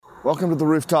Welcome to the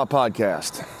Rooftop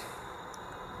Podcast.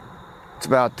 It's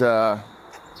about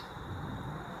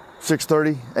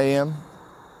 6:30 a.m.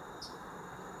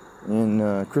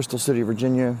 in Crystal City,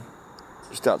 Virginia,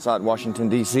 just outside Washington,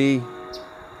 D.C.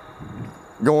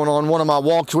 Going on one of my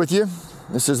walks with you.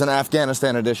 This is an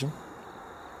Afghanistan edition.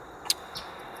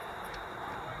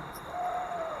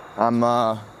 I'm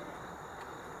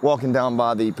walking down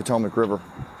by the Potomac River.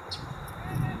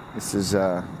 This is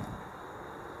a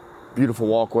beautiful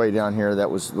walkway down here that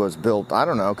was built, I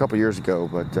don't know, a couple years ago,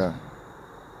 but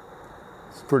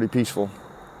it's pretty peaceful.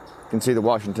 You can see the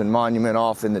Washington Monument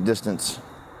off in the distance.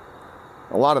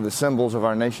 A lot of the symbols of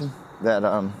our nation that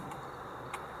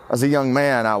as a young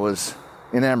man I was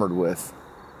enamored with.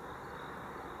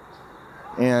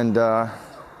 And I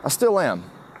still am.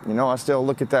 You know, I still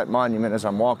look at that monument as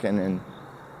I'm walking, and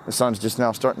the sun's just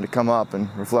now starting to come up and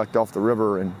reflect off the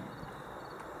river, and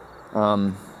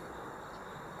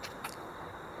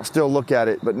I still look at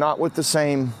it, but not with the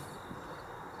same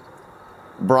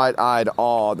bright-eyed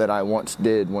awe that I once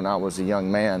did when I was a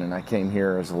young man and I came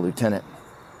here as a lieutenant,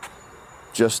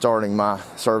 just starting my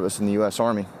service in the U.S.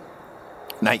 Army,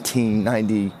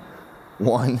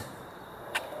 1991.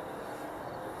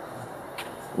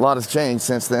 A lot has changed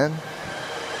since then.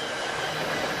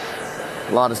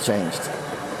 A lot has changed.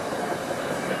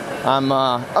 I'm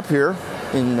up here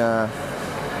in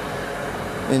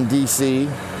D.C.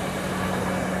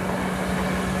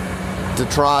 to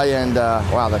try and,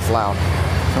 wow, that's loud.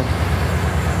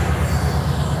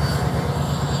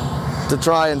 To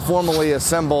try and formally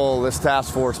assemble this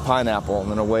task force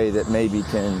Pineapple in a way that maybe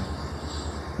can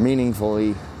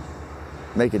meaningfully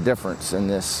make a difference in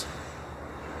this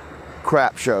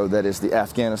crap show that is the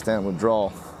Afghanistan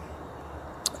withdrawal.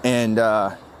 And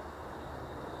the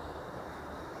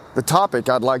topic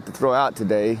I'd like to throw out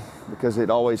today, because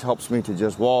it always helps me to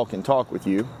just walk and talk with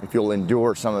you, if you'll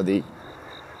endure some of the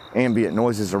ambient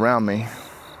noises around me,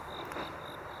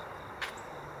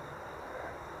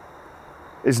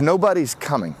 is nobody's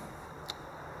coming.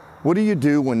 What do you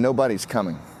do when nobody's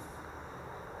coming?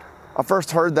 I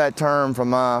first heard that term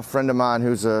from a friend of mine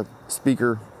who's a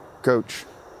speaker coach,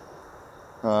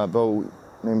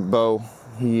 named Bo.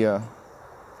 He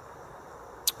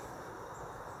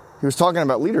was talking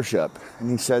about leadership,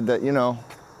 and he said that, you know,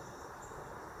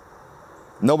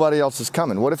 nobody else is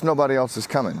coming. What if nobody else is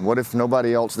coming? What if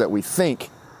nobody else that we think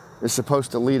is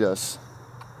supposed to lead us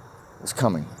is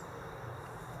coming?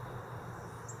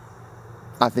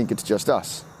 I think it's just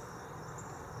us.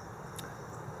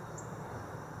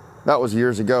 That was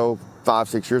years ago,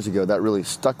 5-6 years ago. That really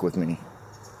stuck with me,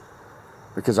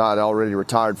 because I had already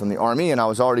retired from the Army and I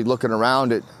was already looking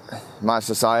around at my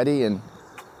society, and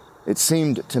it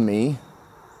seemed to me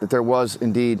that there was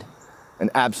indeed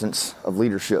an absence of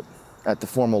leadership at the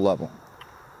formal level,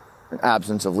 an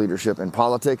absence of leadership in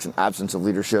politics, an absence of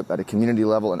leadership at a community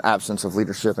level, an absence of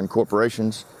leadership in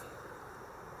corporations,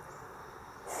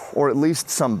 or at least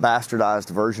some bastardized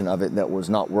version of it that was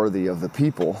not worthy of the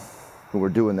people who were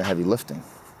doing the heavy lifting.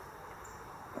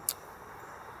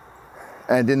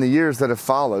 And in the years that have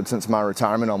followed since my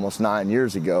retirement almost 9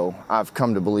 years ago, I've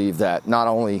come to believe that not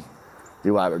only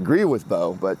do I agree with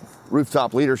Bo, but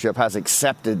Rooftop Leadership has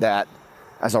accepted that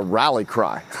as a rally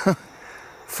cry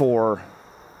for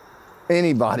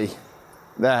anybody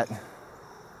that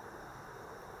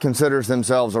considers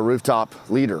themselves a rooftop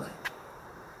leader.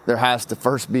 There has to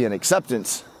first be an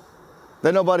acceptance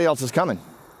that nobody else is coming.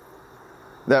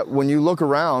 That when you look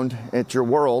around at your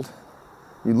world,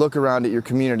 you look around at your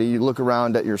community, you look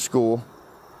around at your school,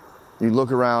 you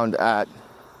look around at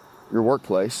your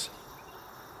workplace,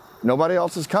 nobody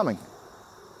else is coming.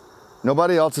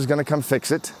 Nobody else is going to come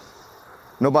fix it.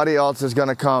 Nobody else is going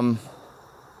to come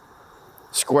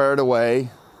square it away.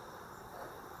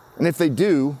 And if they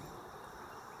do,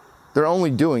 they're only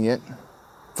doing it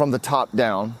from the top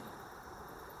down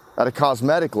at a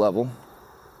cosmetic level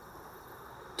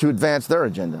to advance their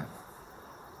agenda.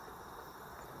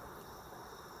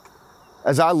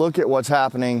 As I look at what's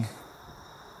happening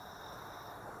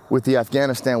with the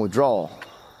Afghanistan withdrawal,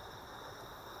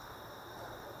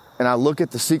 and I look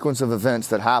at the sequence of events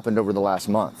that happened over the last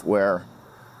month, where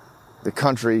the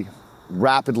country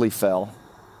rapidly fell,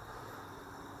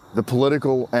 the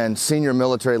political and senior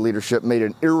military leadership made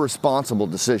an irresponsible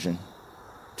decision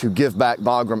to give back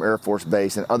Bagram Air Force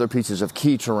Base and other pieces of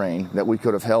key terrain that we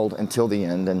could have held until the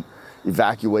end and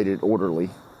evacuated orderly.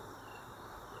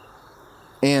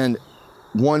 And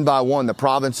one by one, the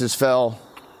provinces fell,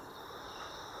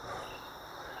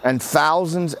 and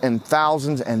thousands and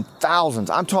thousands and thousands,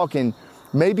 I'm talking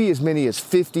maybe as many as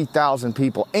 50,000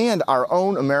 people and our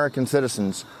own American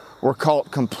citizens were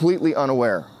caught completely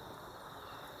unaware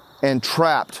and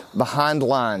trapped behind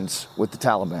lines with the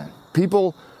Taliban.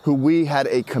 People who we had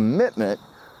a commitment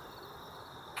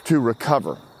to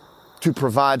recover, to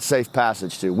provide safe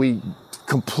passage to. We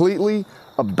completely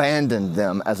abandoned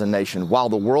them as a nation while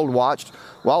the world watched,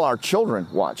 while our children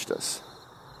watched us.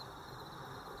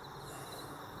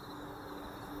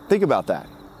 Think about that.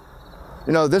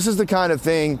 This is the kind of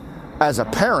thing as a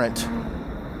parent,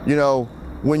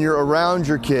 when you're around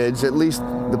your kids, at least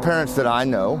the parents that I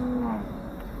know,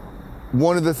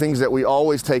 one of the things that we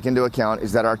always take into account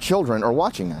is that our children are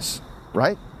watching us,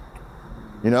 right?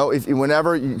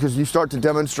 Because you start to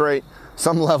demonstrate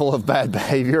some level of bad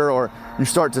behavior, or you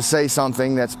start to say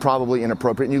something that's probably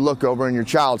inappropriate, and you look over and your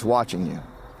child's watching you.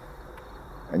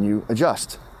 And you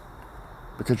adjust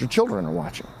because your children are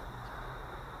watching.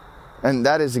 And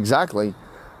that is exactly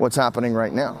what's happening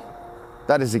right now.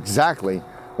 That is exactly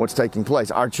what's taking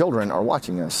place. Our children are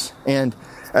watching us. And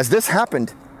as this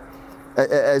happened,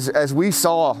 as we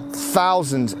saw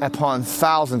thousands upon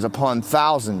thousands upon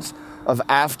thousands of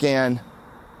Afghan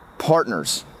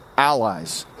partners,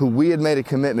 allies, who we had made a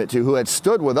commitment to, who had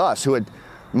stood with us,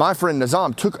 my friend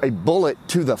Nizam took a bullet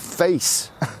to the face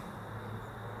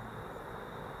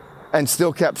and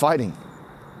still kept fighting.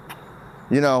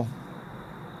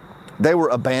 They were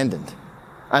abandoned.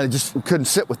 I just couldn't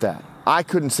sit with that. I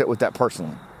couldn't sit with that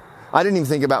personally. I didn't even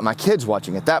think about my kids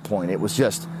watching at that point. It was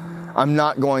just, I'm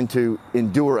not going to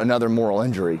endure another moral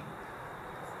injury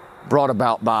brought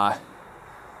about by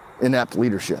inept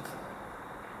leadership.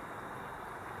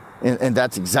 And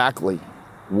that's exactly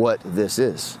what this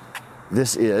is.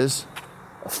 This is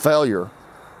a failure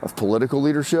of political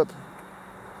leadership,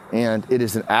 and it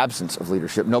is an absence of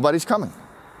leadership. Nobody's coming.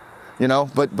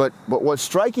 But what's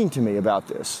striking to me about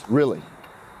this, really,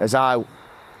 as I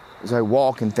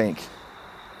walk and think,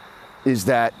 is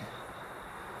that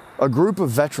a group of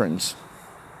veterans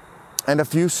and a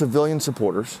few civilian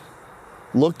supporters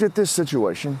looked at this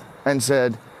situation and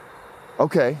said,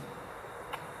 okay,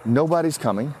 nobody's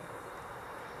coming.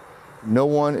 No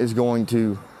one is going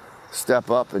to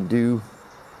step up and do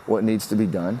what needs to be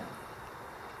done.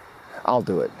 I'll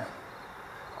do it.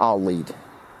 I'll lead.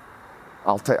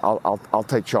 I'll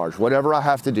take charge, whatever I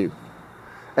have to do.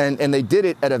 And they did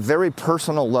it at a very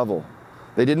personal level.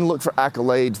 They didn't look for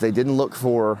accolades. They didn't look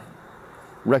for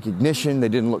recognition. They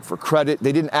didn't look for credit.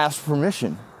 They didn't ask for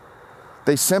permission.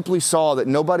 They simply saw that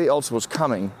nobody else was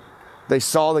coming. They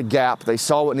saw the gap. They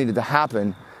saw what needed to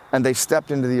happen, and they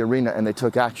stepped into the arena and they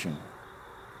took action.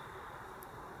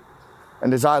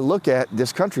 And as I look at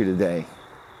this country today,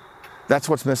 that's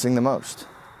what's missing the most.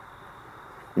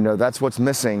 That's what's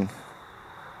missing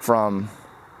from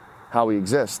how we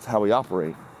exist, how we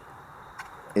operate,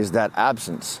 is that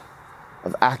absence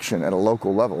of action at a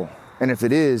local level. And if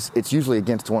it is, it's usually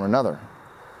against one another.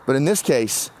 But in this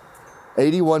case,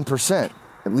 81%,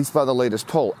 at least by the latest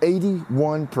poll,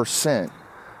 81%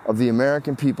 of the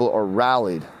American people are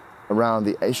rallied around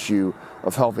the issue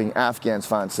of helping Afghans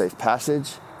find safe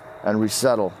passage and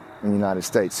resettle in the United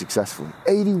States successfully.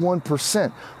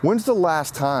 81%. When's the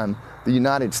last time the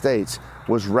United States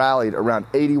was rallied around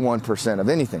 81% of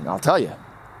anything? I'll tell you.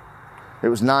 It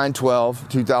was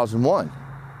 9/12/2001.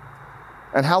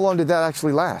 And how long did that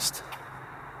actually last?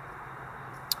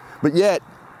 But yet,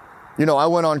 I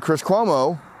went on Chris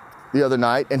Cuomo the other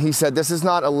night, and he said, this is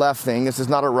not a left thing, this is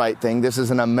not a right thing, this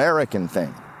is an American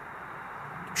thing.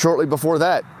 Shortly before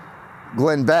that,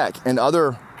 Glenn Beck and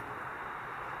other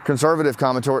conservative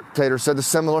commentators said the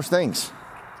similar things.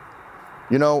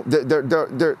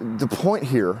 The point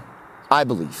here, I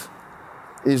believe,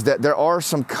 is that there are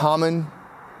some common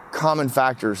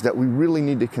factors that we really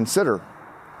need to consider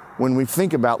when we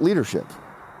think about leadership.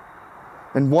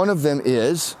 And one of them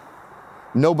is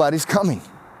nobody's coming.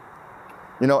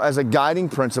 As a guiding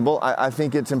principle, I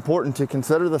think it's important to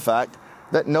consider the fact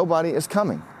that nobody is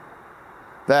coming.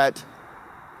 That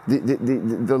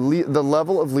the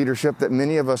level of leadership that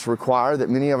many of us require, that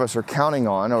many of us are counting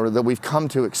on, or that we've come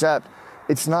to accept,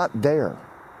 it's not there.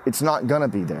 It's not gonna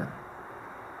be there.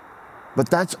 But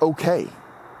that's okay.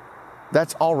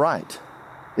 That's all right.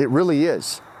 It really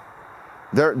is.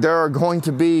 There are going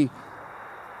to be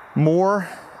more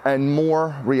and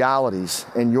more realities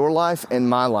in your life and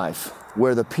my life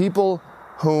where the people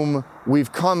whom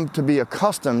we've come to be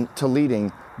accustomed to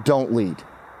leading don't lead,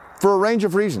 for a range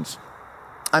of reasons.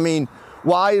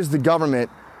 Why is the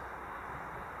government...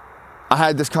 I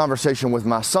had this conversation with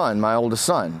my son, my oldest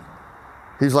son.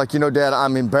 He's like, Dad,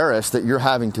 I'm embarrassed that you're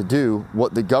having to do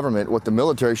what the government, what the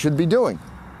military should be doing,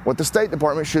 what the State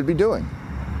Department should be doing.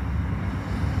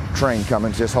 Train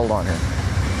coming, just hold on here.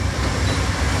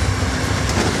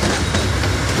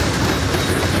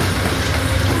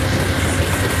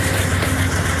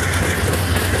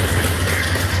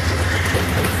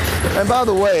 And by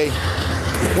the way,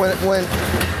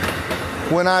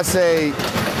 when I say,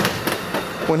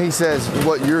 when he says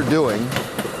what you're doing,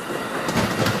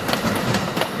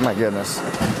 my goodness.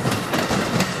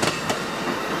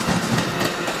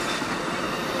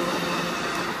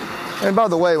 And by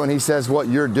the way, when he says what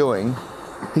you're doing,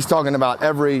 he's talking about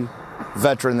every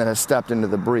veteran that has stepped into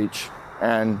the breach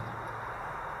and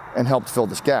helped fill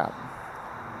this gap.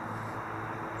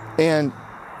 And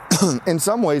in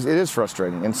some ways, it is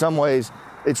frustrating. In some ways,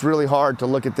 it's really hard to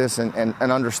look at this and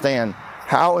understand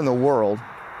how in the world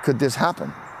could this happen?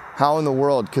 How in the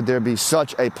world could there be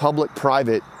such a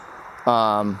public-private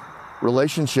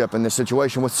relationship in this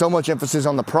situation with so much emphasis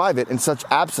on the private and such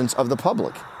absence of the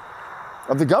public,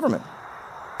 of the government?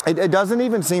 It doesn't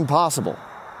even seem possible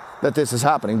that this is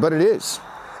happening, but it is.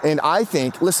 And I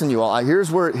think, listen, you all, here's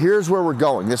where we're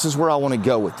going. This is where I want to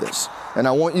go with this. And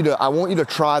I want you to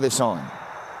try this on.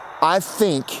 I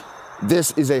think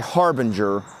this is a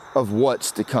harbinger of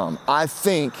what's to come. I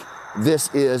think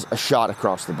this is a shot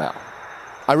across the bow.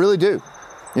 I really do.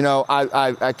 You know,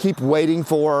 I keep waiting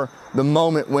for the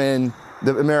moment when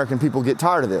the American people get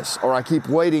tired of this, or I keep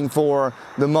waiting for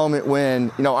the moment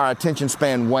when, you know, our attention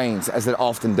span wanes, as it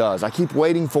often does. I keep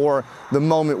waiting for the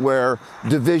moment where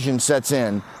division sets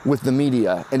in with the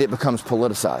media and it becomes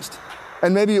politicized.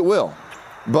 And maybe it will,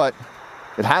 but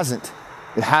it hasn't.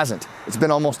 It hasn't. It's been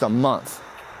almost a month.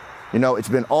 You know, it's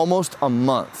been almost a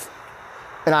month.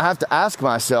 And I have to ask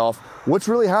myself, what's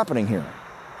really happening here?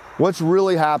 What's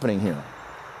really happening here?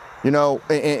 You know,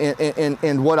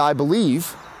 and what I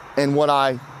believe and what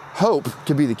I hope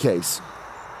to be the case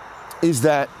is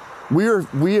that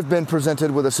we have been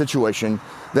presented with a situation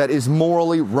that is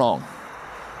morally wrong.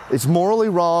 It's morally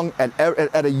wrong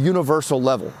at a universal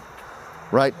level,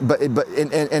 right? But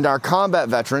our combat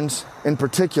veterans in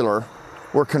particular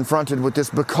were confronted with this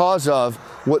because of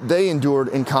what they endured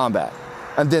in combat.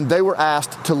 And then they were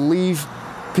asked to leave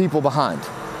people behind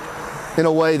in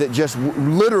a way that just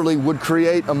literally would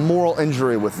create a moral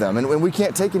injury with them. And we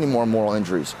can't take any more moral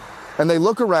injuries. And they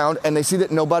look around and they see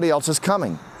that nobody else is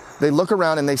coming. They look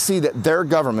around and they see that their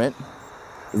government,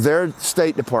 their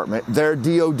State Department, their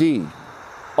DOD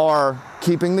are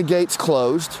keeping the gates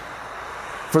closed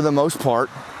for the most part,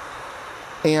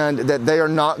 and that they are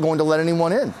not going to let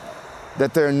anyone in,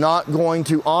 that they're not going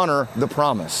to honor the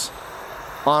promise.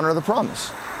 Honor the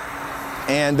promise.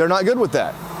 And they're not good with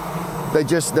that.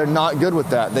 They're not good with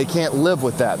that. They can't live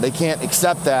with that. They can't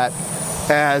accept that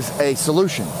as a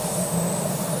solution.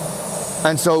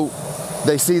 And so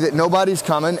they see that nobody's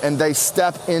coming and they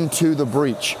step into the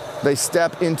breach. They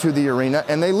step into the arena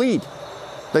and they lead.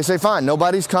 They say, fine,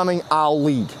 nobody's coming, I'll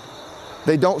lead.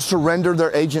 They don't surrender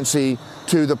their agency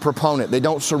to the proponent. They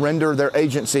don't surrender their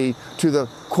agency to the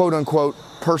quote unquote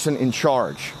person in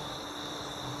charge.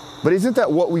 But isn't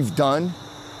that what we've done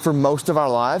for most of our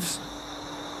lives?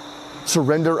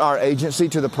 Surrender our agency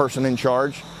to the person in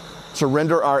charge.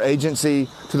 Surrender our agency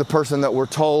to the person that we're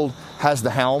told has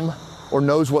the helm or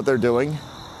knows what they're doing.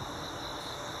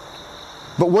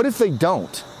 But what if they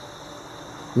don't?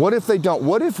 What if they don't?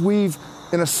 What if we've,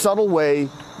 in a subtle way,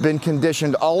 been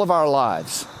conditioned all of our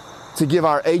lives to give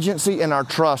our agency and our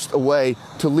trust away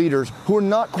to leaders who are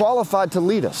not qualified to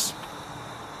lead us?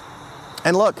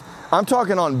 And look, I'm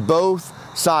talking on both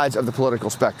sides of the political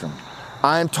spectrum.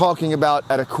 I'm talking about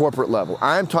at a corporate level.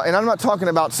 And I'm not talking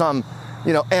about some,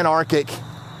 anarchic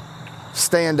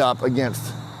stand up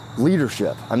against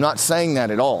leadership. I'm not saying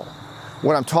that at all.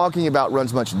 What I'm talking about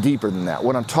runs much deeper than that.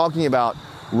 What I'm talking about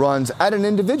runs at an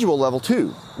individual level too,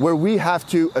 where we have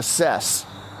to assess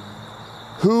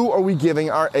who are we giving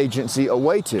our agency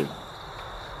away to?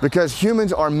 Because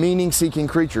humans are meaning-seeking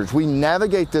creatures. We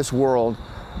navigate this world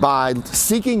by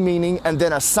seeking meaning and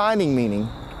then assigning meaning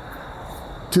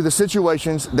to the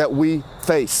situations that we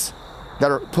face,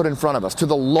 that are put in front of us, to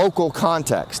the local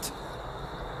context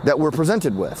that we're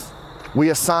presented with. We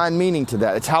assign meaning to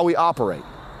that. It's how we operate.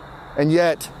 And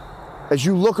yet, as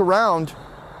you look around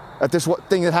at this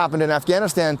thing that happened in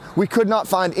Afghanistan, we could not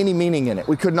find any meaning in it.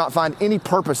 We could not find any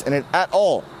purpose in it at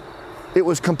all. It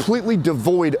was completely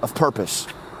devoid of purpose.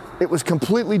 It was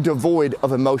completely devoid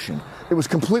of emotion. It was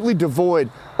completely devoid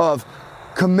of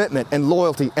commitment and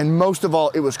loyalty, and most of all,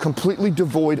 it was completely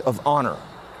devoid of honor.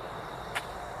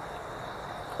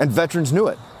 And veterans knew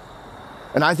it.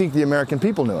 And I think the American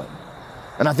people knew it.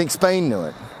 And I think Spain knew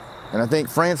it. And I think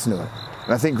France knew it.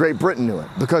 And I think Great Britain knew it,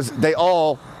 because they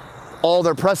all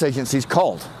their press agencies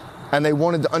called, and they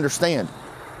wanted to understand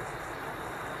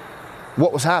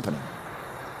what was happening.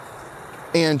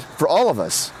 And for all of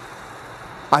us,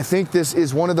 I think this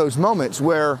is one of those moments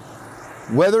where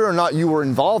whether or not you were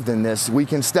involved in this, we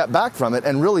can step back from it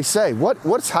and really say,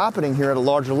 what's happening here at a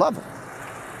larger level?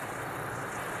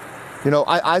 You know,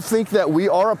 I think that we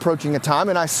are approaching a time,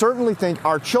 and I certainly think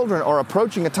our children are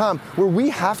approaching a time where we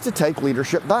have to take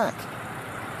leadership back.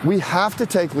 We have to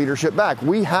take leadership back.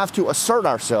 We have to assert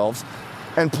ourselves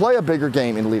and play a bigger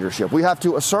game in leadership. We have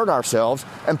to assert ourselves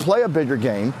and play a bigger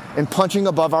game in punching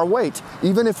above our weight,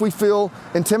 even if we feel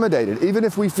intimidated, even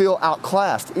if we feel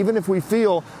outclassed, even if we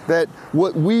feel that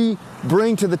what we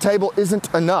bring to the table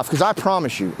isn't enough. Because I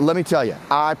promise you, let me tell you,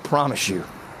 I promise you,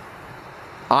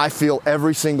 I feel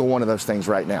every single one of those things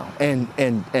right now, and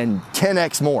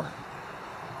 10x more.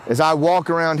 As I walk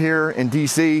around here in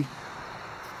DC,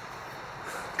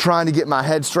 trying to get my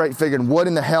head straight, figuring what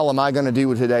in the hell am I going to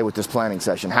do today with this planning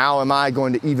session? How am I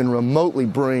going to even remotely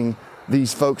bring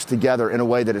these folks together in a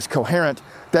way that is coherent,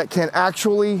 that can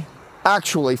actually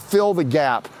fill the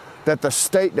gap that the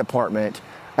State Department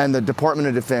and the Department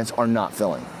of Defense are not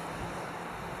filling?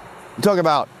 You talk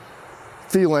about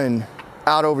feeling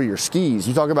out over your skis.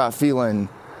 You talk about feeling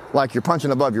like you're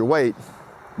punching above your weight.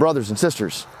 Brothers and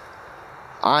sisters,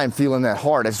 I am feeling that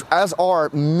hard, as are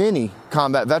many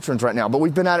combat veterans right now, but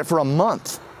we've been at it for a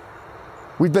month.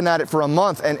 We've been at it for a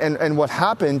month, and what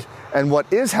happened and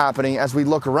what is happening as we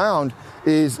look around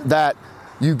is that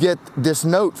you get this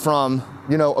note from,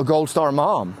 you know, a Gold Star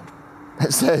mom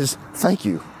that says, thank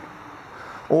you.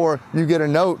 Or you get a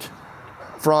note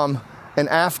from an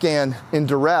Afghan in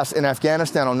duress in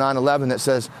Afghanistan on 9/11 that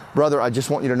says, brother, I just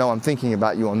want you to know I'm thinking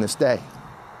about you on this day.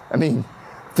 I mean,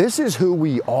 this is who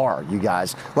we are, you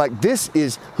guys. Like, this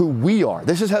is who we are.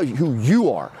 This is who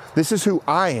you are. This is who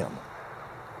I am.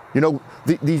 You know,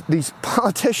 these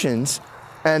politicians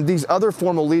and these other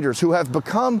formal leaders who have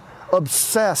become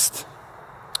obsessed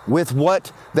with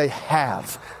what they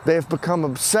have. They have become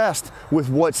obsessed with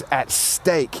what's at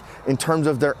stake in terms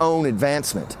of their own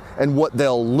advancement and what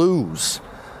they'll lose.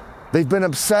 They've been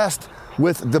obsessed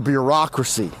with the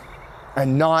bureaucracy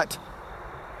and not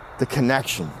the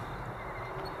connection.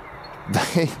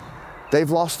 They've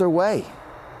lost their way.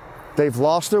 They've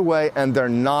lost their way, and they're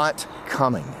not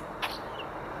coming.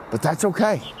 But that's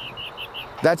okay.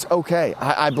 That's okay.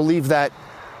 I believe that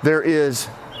there is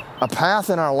a path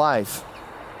in our life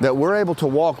that we're able to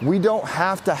walk. We don't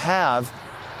have to have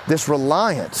this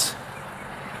reliance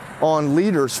on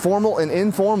leaders, formal and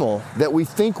informal, that we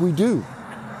think we do.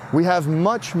 We have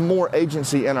much more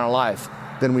agency in our life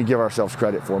than we give ourselves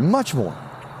credit for. Much more.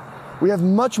 We have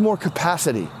much more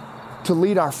capacity to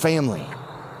lead our family,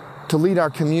 to lead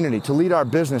our community, to lead our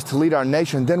business, to lead our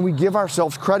nation than we give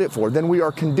ourselves credit for, than we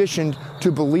are conditioned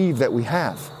to believe that we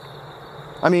have.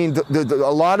 I mean, a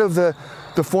lot of the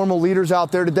formal leaders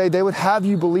out there today, they would have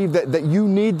you believe that you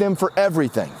need them for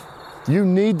everything. You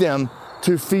need them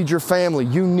to feed your family.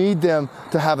 You need them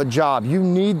to have a job. You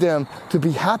need them to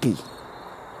be happy.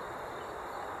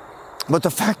 But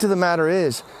the fact of the matter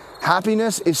is,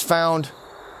 happiness is found,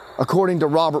 according to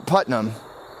Robert Putnam,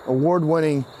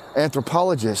 award-winning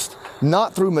anthropologist,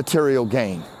 not through material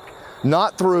gain,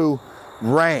 not through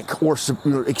rank or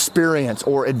experience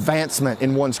or advancement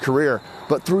in one's career,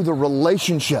 but through the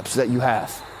relationships that you have.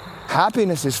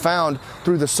 Happiness is found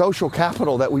through the social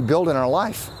capital that we build in our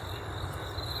life.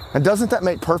 And doesn't that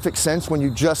make perfect sense when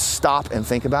you just stop and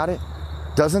think about it?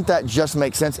 Doesn't that just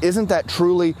make sense? Isn't that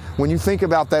truly, when you think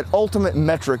about that ultimate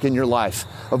metric in your life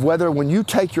of whether when you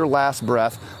take your last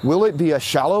breath, will it be a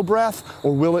shallow breath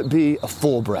or will it be a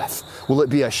full breath? Will it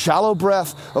be a shallow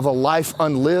breath of a life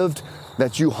unlived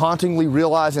that you hauntingly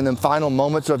realize in the final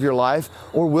moments of your life?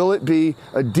 Or will it be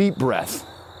a deep breath,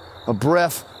 a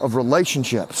breath of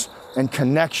relationships and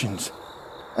connections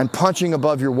and punching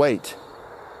above your weight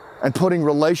and putting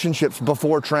relationships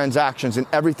before transactions in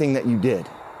everything that you did?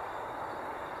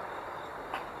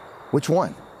 Which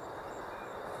one?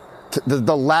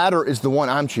 The latter is the one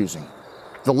I'm choosing.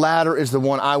 The latter is the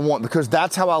one I want, because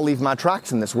that's how I'll leave my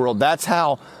tracks in this world. That's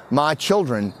how my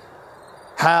children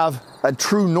have a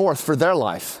true north for their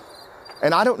life.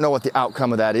 And I don't know what the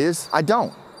outcome of that is. I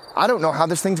don't know how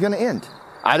this thing's going to end.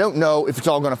 I don't know if it's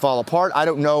all going to fall apart. I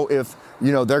don't know if,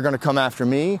 they're going to come after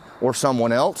me or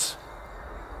someone else.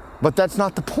 But that's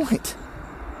not the point.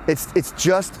 It's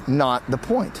just not the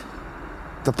point.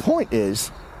 The point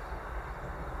is,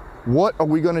 what are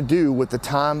we going to do with the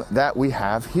time that we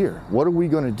have here? What are we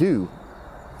going to do?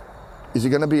 Is it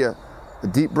going to be a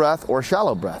deep breath or a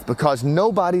shallow breath? Because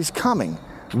nobody's coming.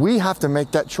 We have to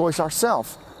make that choice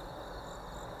ourselves.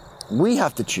 We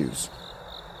have to choose.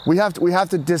 We have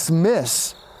to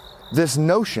dismiss this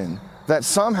notion that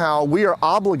somehow we are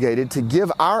obligated to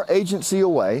give our agency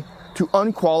away to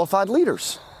unqualified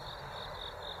leaders.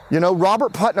 You know,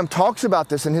 Robert Putnam talks about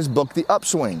this in his book, The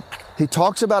Upswing. He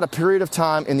talks about a period of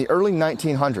time in the early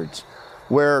 1900s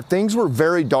where things were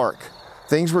very dark.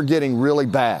 Things were getting really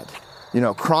bad. You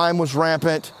know, crime was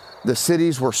rampant. The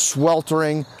cities were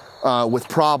sweltering with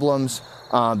problems.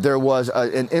 There was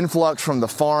an influx from the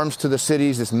farms to the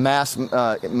cities, this mass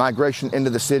migration into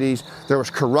the cities. There was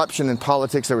corruption in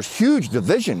politics. There was huge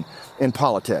division in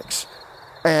politics.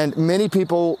 And many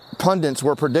people, pundits,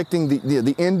 were predicting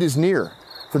the end is near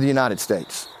for the United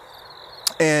States.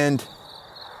 And,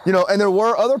 you know, and there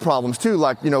were other problems too,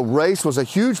 like, you know, race was a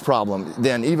huge problem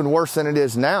then, even worse than it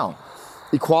is now.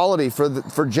 Equality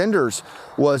for genders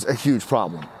was a huge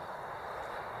problem.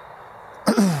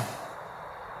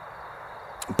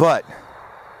 But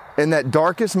in that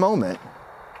darkest moment,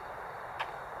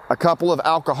 a couple of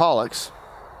alcoholics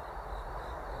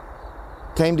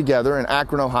came together in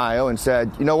Akron, Ohio and said,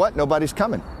 you know what? Nobody's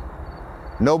coming.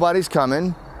 Nobody's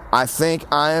coming. I think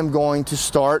I am going to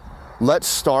start.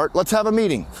 Let's have a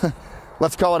meeting.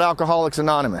 Let's call it Alcoholics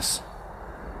Anonymous.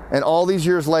 And all these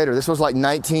years later, this was like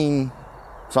 17,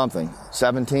 something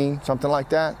like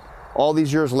that. All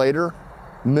these years later,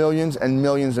 millions and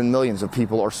millions and millions of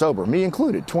people are sober, me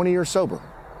included, 20 years sober,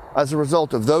 as a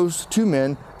result of those two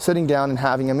men sitting down and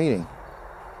having a meeting.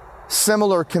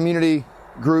 Similar community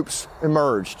groups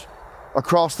emerged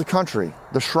across the country,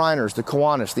 the Shriners, the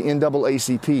Kiwanis, the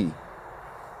NAACP,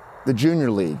 the Junior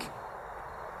League.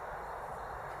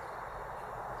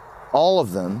 All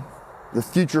of them, the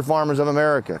Future Farmers of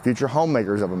America, Future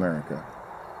Homemakers of America.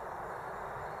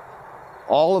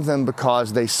 All of them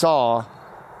because they saw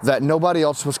that nobody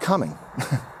else was coming,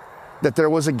 that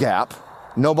there was a gap,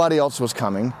 nobody else was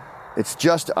coming, it's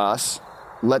just us,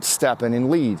 let's step in and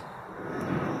lead.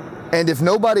 And if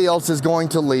nobody else is going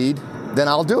to lead, then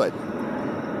I'll do it.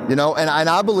 You know, and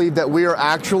I believe that we are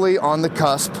actually on the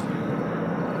cusp.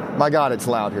 My God, it's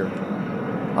loud here.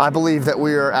 I believe that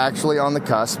we are actually on the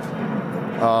cusp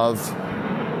of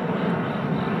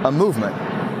a movement,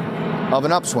 of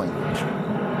an upswing.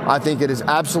 I think it is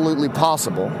absolutely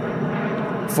possible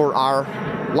for our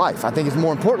life. I think it's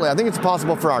more importantly, I think it's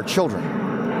possible for our children.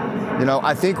 You know,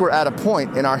 I think we're at a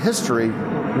point in our history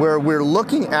where we're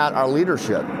looking at our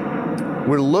leadership.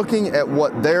 We're looking at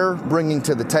what they're bringing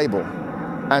to the table.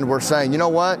 And we're saying, you know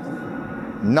what?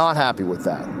 Not happy with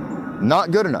that.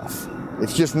 Not good enough.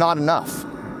 It's just not enough.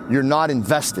 You're not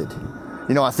invested.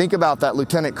 You know, I think about that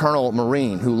Lieutenant Colonel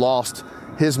Marine who lost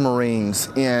his Marines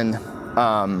in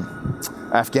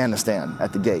Afghanistan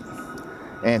at the gate.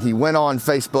 And he went on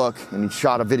Facebook and he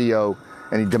shot a video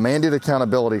and he demanded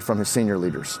accountability from his senior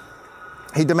leaders.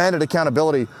 He demanded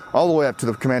accountability all the way up to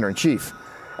the commander-in-chief.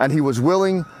 And he was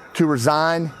willing to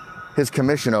resign his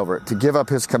commission over it, to give up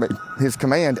his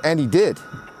command, and he did.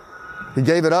 He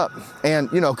gave it up and,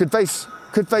 you know, could face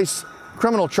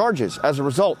criminal charges as a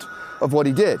result of what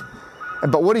he did.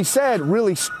 But what he said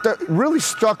really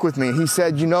struck with me. He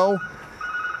said, you know,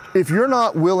 if you're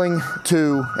not willing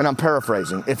to, and I'm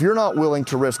paraphrasing, if you're not willing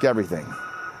to risk everything,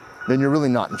 then you're really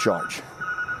not in charge.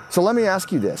 So let me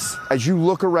ask you this. As you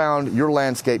look around your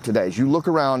landscape today, as you look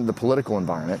around the political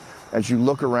environment, as you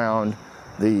look around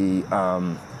the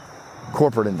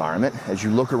corporate environment, as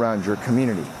you look around your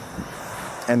community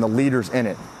and the leaders in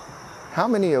it, how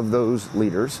many of those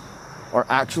leaders are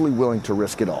actually willing to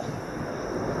risk it all?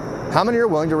 How many are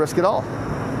willing to risk it all?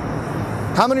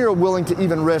 How many are willing to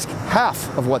even risk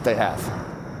half of what they have?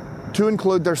 To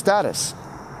include their status,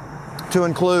 to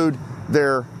include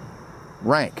their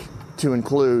rank, to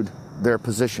include their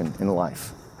position in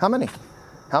life. How many?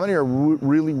 How many are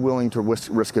really willing to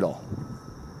risk it all?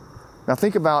 Now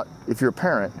think about, if you're a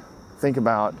parent, think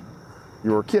about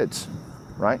your kids,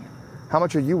 right? How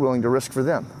much are you willing to risk for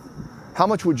them? How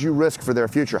much would you risk for their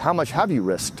future? How much have you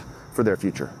risked for their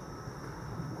future?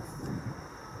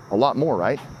 A lot more,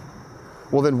 right?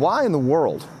 Well, then why in the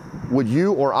world would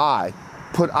you or I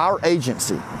put our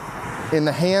agency in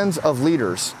the hands of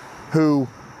leaders who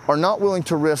are not willing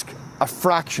to risk a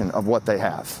fraction of what they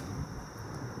have?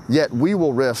 Yet we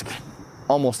will risk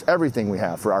almost everything we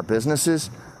have for our businesses,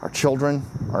 our children,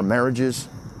 our marriages.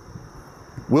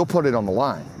 We'll put it on the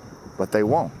line, but they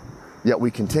won't. Yet we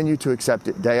continue to accept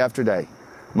it day after day,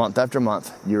 month after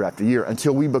month, year after year,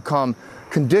 until we become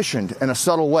conditioned in a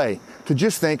subtle way to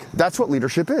just think that's what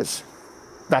leadership is.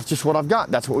 That's just what I've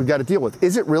got. That's what we've got to deal with.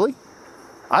 Is it really?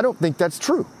 I don't think that's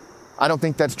true. I don't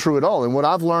think that's true at all. And what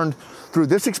I've learned through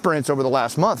this experience over the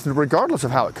last month, regardless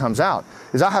of how it comes out,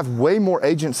 is I have way more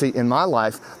agency in my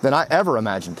life than I ever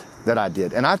imagined that I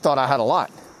did. And I thought I had a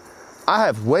lot. I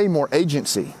have way more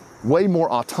agency, way more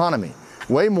autonomy,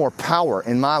 way more power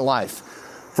in my life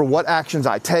for what actions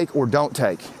I take or don't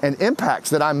take and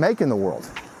impacts that I make in the world.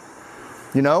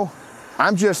 You know,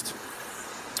 I'm just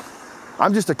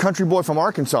a country boy from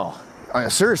Arkansas.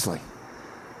 Seriously.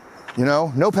 You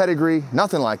know, no pedigree,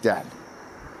 nothing like that.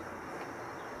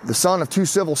 The son of two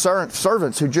civil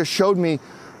servants who just showed me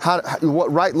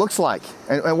what right looks like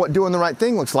and what doing the right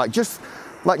thing looks like, just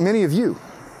like many of you.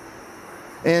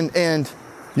 And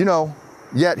you know,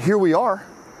 yet here we are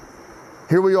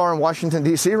in Washington,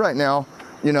 D.C. right now,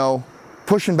 you know,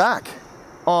 pushing back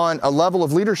on a level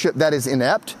of leadership that is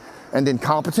inept and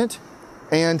incompetent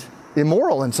and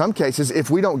immoral in some cases if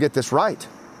we don't get this right.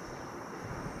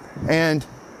 And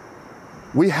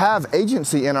we have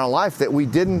agency in our life that we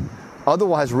didn't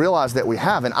otherwise realize that we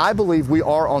have. And I believe we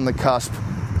are on the cusp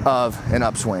of an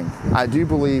upswing. I do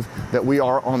believe that we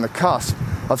are on the cusp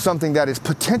of something that is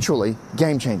potentially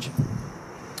game-changing.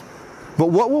 But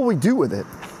what will we do with it?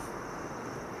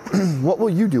 What will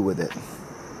you do with it?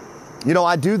 You know,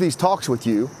 I do these talks with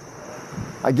you.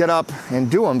 I get up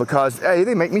and do them because, hey,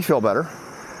 they make me feel better.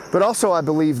 But also I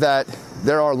believe that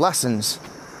there are lessons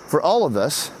for all of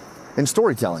us in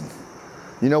storytelling.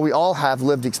 You know, we all have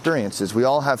lived experiences. We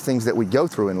all have things that we go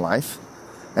through in life.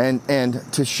 And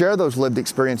to share those lived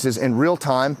experiences in real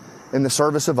time in the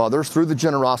service of others through the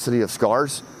generosity of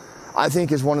scars, I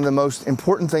think is one of the most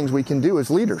important things we can do as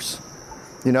leaders.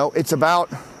 You know, it's about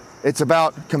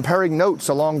comparing notes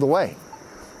along the way.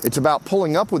 It's about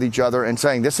pulling up with each other and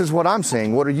saying, this is what I'm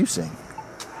seeing. What are you seeing?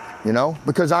 You know,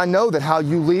 because I know that how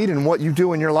you lead and what you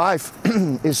do in your life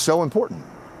is so important.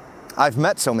 I've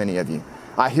met so many of you.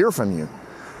 I hear from you.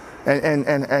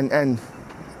 And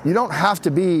you don't have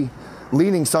to be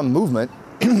leading some movement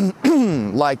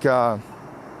like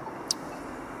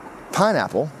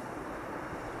Pineapple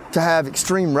to have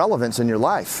extreme relevance in your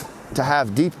life, to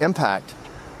have deep impact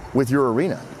with your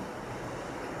arena.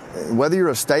 Whether you're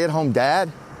a stay-at-home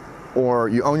dad or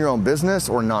you own your own business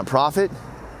or nonprofit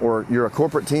or you're a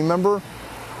corporate team member,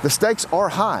 the stakes are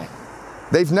high.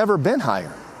 They've never been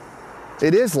higher.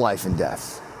 It is life and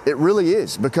death. It really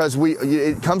is, because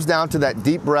it comes down to that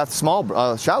deep breath,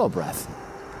 shallow breath.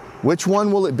 Which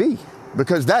one will it be?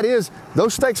 Because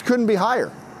those stakes couldn't be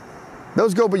higher.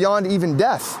 Those go beyond even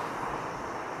death.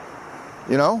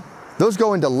 You know, those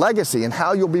go into legacy and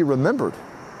how you'll be remembered.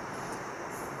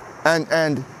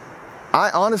 And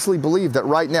I honestly believe that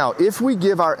right now, if we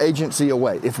give our agency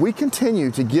away, if we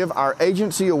continue to give our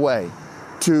agency away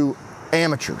to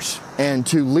amateurs and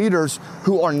to leaders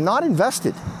who are not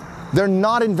invested, they're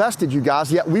not invested, you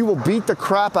guys, yet we will beat the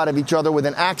crap out of each other with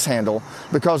an axe handle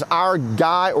because our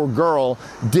guy or girl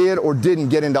did or didn't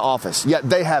get into office. Yet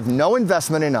they have no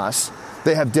investment in us.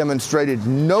 They have demonstrated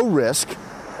no risk,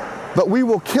 but we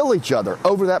will kill each other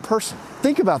over that person.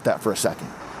 Think about that for a second.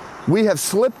 We have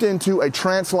slipped into a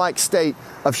trance-like state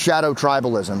of shadow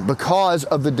tribalism because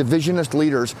of the divisionist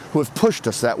leaders who have pushed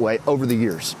us that way over the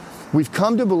years. We've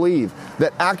come to believe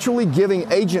that actually giving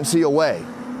agency away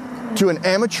to an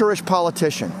amateurish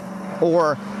politician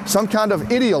or some kind of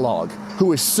ideologue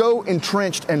who is so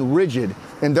entrenched and rigid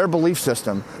in their belief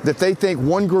system that they think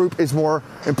one group is more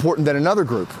important than another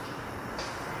group.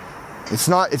 It's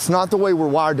not the way we're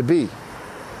wired to be.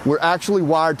 We're actually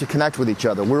wired to connect with each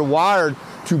other. We're wired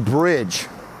to bridge.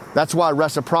 That's why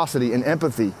reciprocity and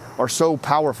empathy are so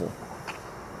powerful.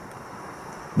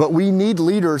 But we need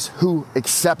leaders who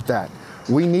accept that.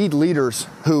 We need leaders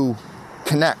who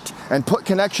connect and put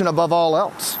connection above all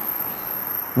else.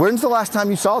 When's the last time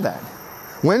you saw that?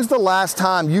 When's the last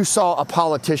time you saw a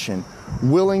politician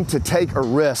willing to take a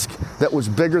risk that was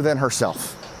bigger than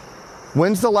herself?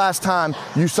 When's the last time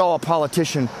you saw a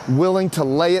politician willing to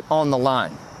lay it on the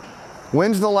line?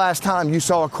 When's the last time you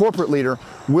saw a corporate leader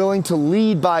willing to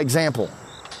lead by example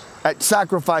at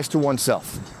sacrifice to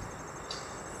oneself?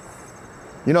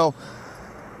 You know,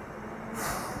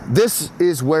 this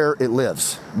is where it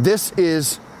lives. This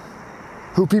is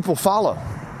who people follow.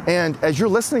 And as you're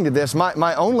listening to this,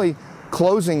 my only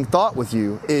closing thought with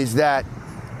you is that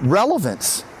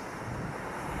relevance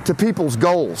to people's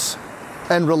goals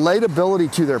and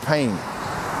relatability to their pain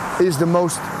is the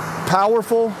most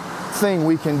powerful thing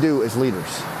we can do as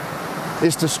leaders,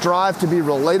 is to strive to be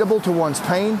relatable to one's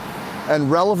pain and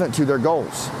relevant to their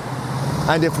goals.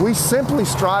 And if we simply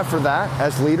strive for that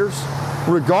as leaders,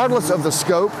 regardless of the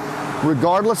scope,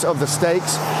 regardless of the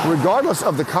stakes, regardless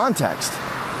of the context,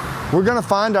 we're going to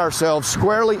find ourselves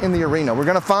squarely in the arena. We're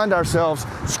going to find ourselves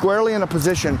squarely in a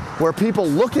position where people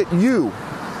look at you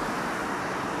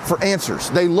for answers.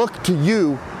 They look to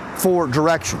you for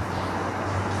direction.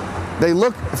 They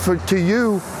look to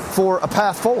you for a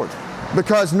path forward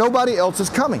because nobody else is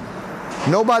coming.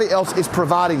 Nobody else is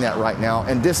providing that right now,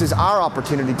 and this is our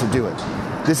opportunity to do it.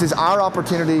 This is our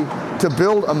opportunity to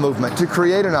build a movement, to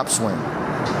create an upswing,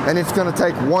 And it's going to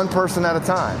take one person at a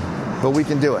time, but we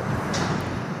can do it.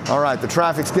 All right, the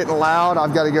traffic's getting loud.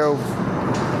 I've got to go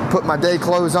put my day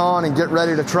clothes on and get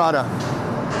ready to try to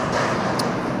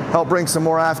help bring some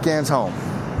more Afghans home.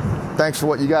 Thanks for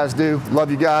what you guys do.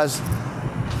 Love you guys.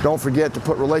 Don't forget to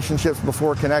put relationships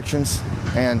before connections.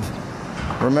 And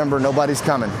remember, nobody's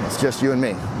coming. It's just you and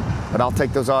me. But I'll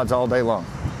take those odds all day long.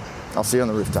 I'll see you on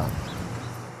the rooftop.